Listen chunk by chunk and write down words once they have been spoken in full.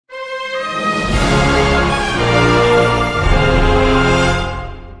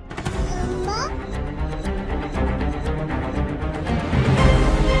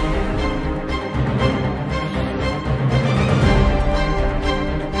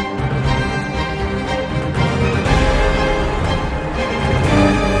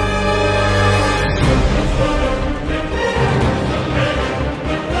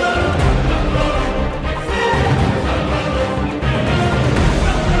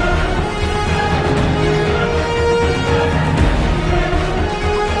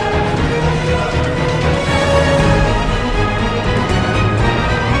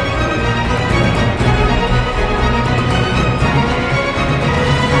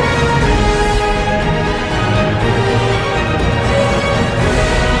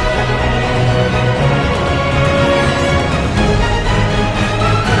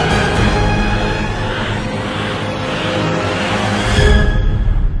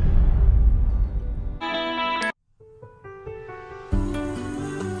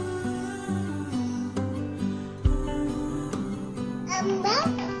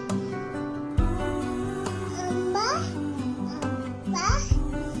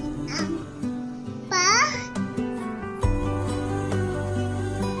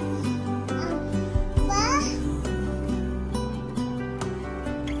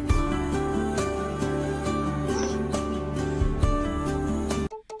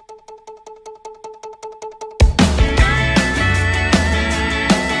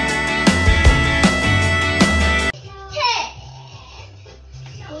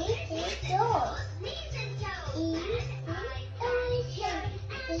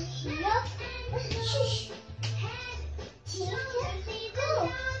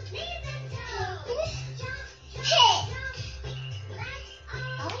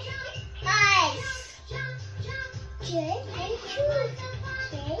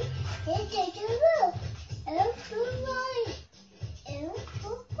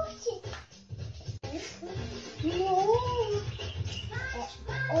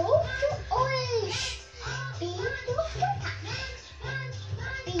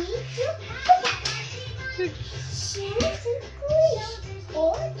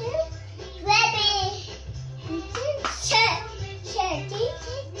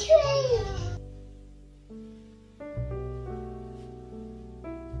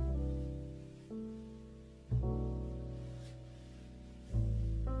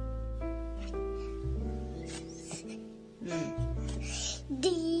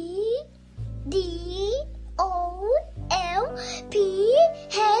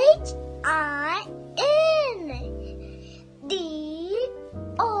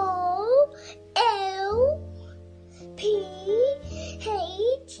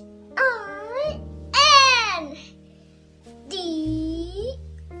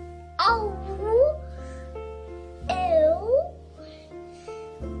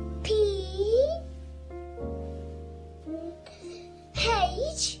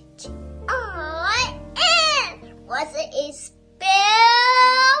What's it spell?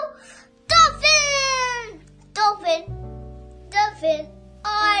 Dolphin! Dolphin! Dolphin!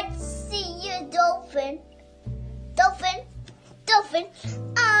 I see you, dolphin! Dolphin! Dolphin!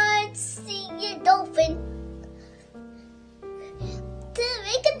 I see you, dolphin! To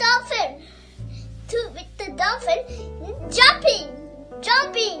make a dolphin! To make the dolphin jumping!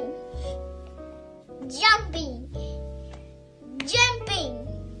 Jumping! Jumping! Jumping!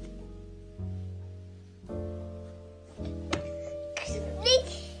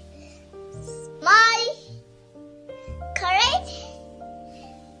 My courage.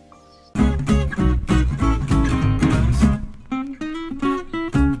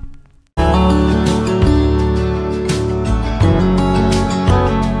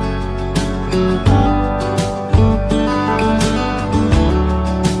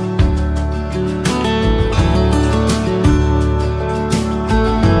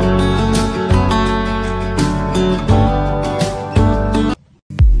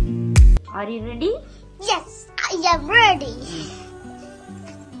 Are you ready? Yes, I am ready.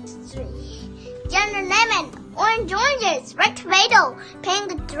 3. Yellow lemon, oranges, red tomato,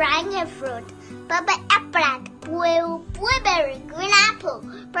 pink dragon fruit, purple apple, blue blueberry, green apple,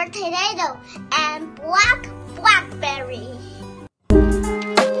 potato, and black blackberry.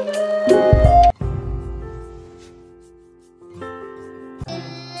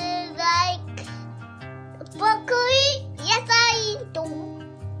 Like broccoli? Yes, I do.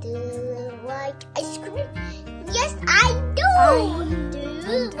 Do you like ice cream? Yes, I do. Do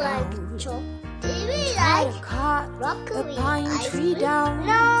you like chocolate? Do you like broccoli? Pine tree down.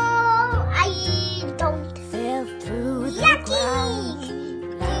 No, I don't. Fell through the Yucky! ground.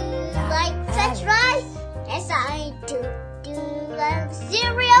 Do you like French fries? Yes, I do. Do you like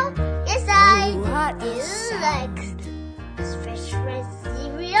cereal? Yes, I do. What Do a you sound. like French fries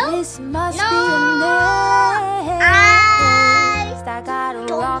cereal? This must No, be a nest. I got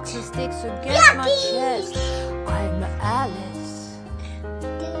don't. rocks and sticks against my Yucky! chest. I'm Alice,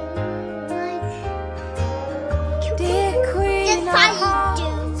 Do you like dear queen Yes, of I hearts. do.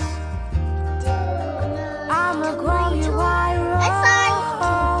 I'm a grown you wire. Yes, I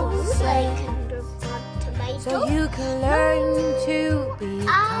do. Like tomato. So you can learn to be I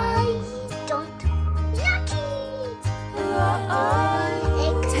don't. Yucky.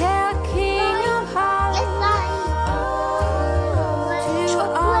 Tell king of hearts. Yes, I do. To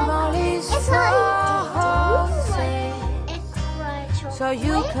all his Yes, I souls. do. Egg fried So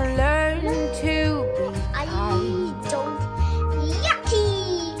you chocolate. can learn to be I kind. don't. Yucky.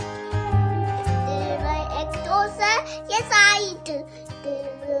 Do you like egg dosa? Yes, I do. Do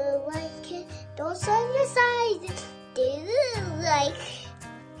you like egg dosa? Yes, I do. Do you like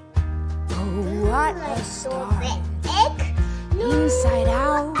Oh, what a like start. egg? Inside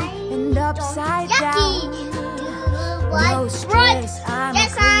out I and upside don't. down. Yucky. Do you No like bread? stress, I'm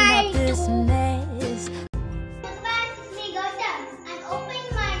Yes, clean I up this do. mess. Welcome back to me, Gowtham. I'm opening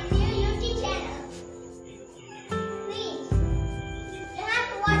my new YouTube channel. Please, you have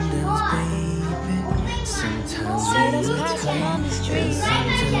to watch more. I'm opening Sometimes my Let us we more pass YouTube along channel. the street. Subscribe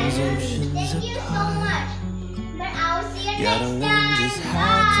my sometimes channel. oceans Thank you so much. But I'll see you gotta next learn just time.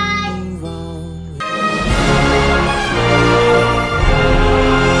 how Bye. to move on.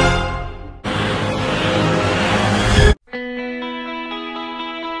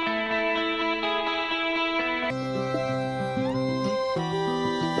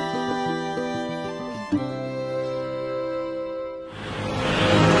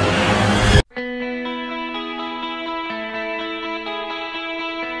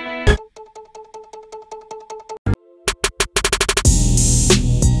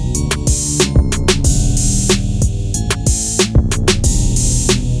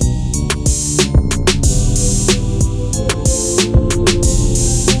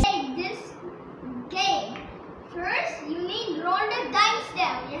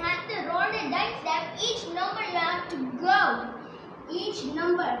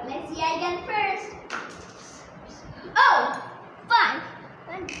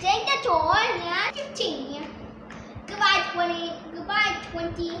 Take the toy. Yeah. 15. Goodbye 20. Goodbye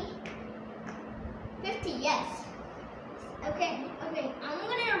 20. 50. Yes. Okay. Okay. I'm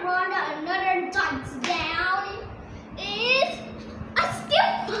gonna run another dice down. It's still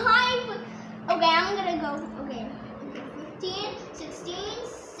 5. Okay. I'm gonna go. Okay. 15, 16,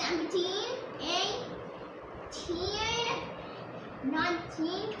 17, 18,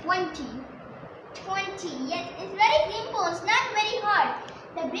 19, 20. 20. Yes, it's very simple. It's not very hard.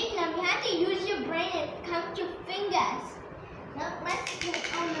 The big number, you have to use your brain and count your fingers. Now let's do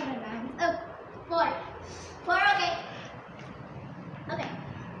another one. Oh, 4. 4, okay. Okay.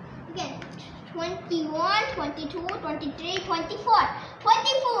 Again. 21, 22, 23, 24.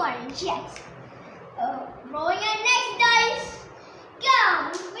 24. Yes. Rolling our next dice. Go.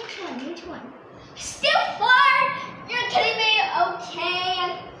 Which one? Which one? Still 4. You're kidding me.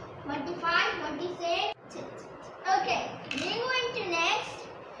 Okay. 25, 26. Okay. We're going to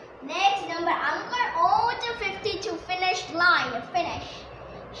next number. I'm going all to 50 to finish line. Finish.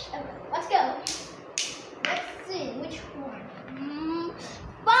 Okay, let's go. Let's see which one.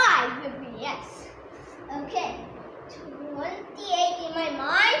 5 with me. Yes. Okay. 28 in my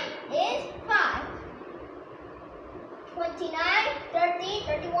mind is 5. 29, 30,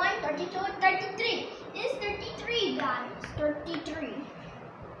 31, 32, 33. It's 33, guys. 33.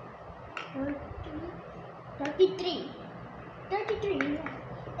 33. 33.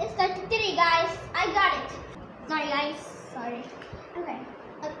 It's 33, guys. I got it. Sorry, guys. Sorry. Okay.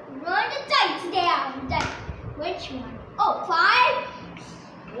 Run the dice down. Which one? Oh, 5.